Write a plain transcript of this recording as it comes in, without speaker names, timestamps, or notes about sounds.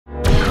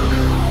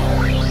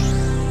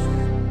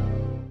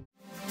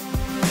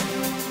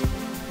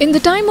In the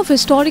time of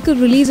historical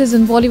releases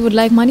in Bollywood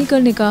like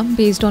Manikarnika,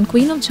 based on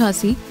Queen of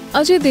Jhansi,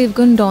 Ajay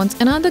Devgn dons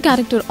another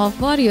character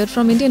of warrior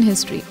from Indian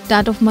history,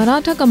 that of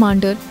Maratha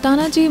Commander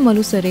Taanaji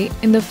Malusare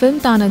in the film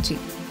Tanaji.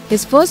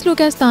 His first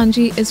look as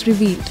Tanaji is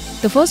revealed.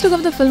 The first look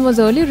of the film was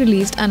earlier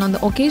released, and on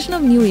the occasion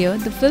of New Year,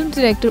 the film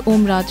director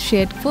Om Raj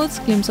shared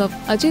first glimpse of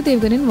Ajay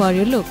Devgn in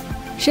warrior look.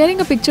 Sharing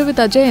a picture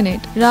with Ajay in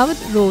it,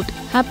 Rawat wrote,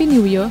 "Happy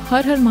New Year,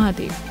 Har Har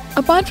Mahadev."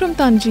 Apart from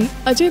Tanaji,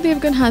 Ajay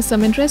Devgn has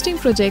some interesting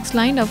projects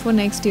lined up for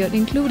next year,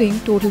 including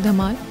Total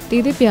Dhamal, De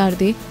De Pyar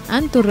De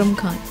and Turram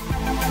Khan.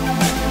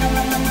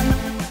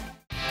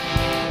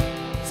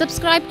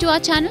 Subscribe to our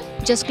channel.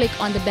 Just click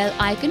on the bell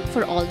icon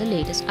for all the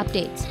latest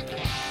updates.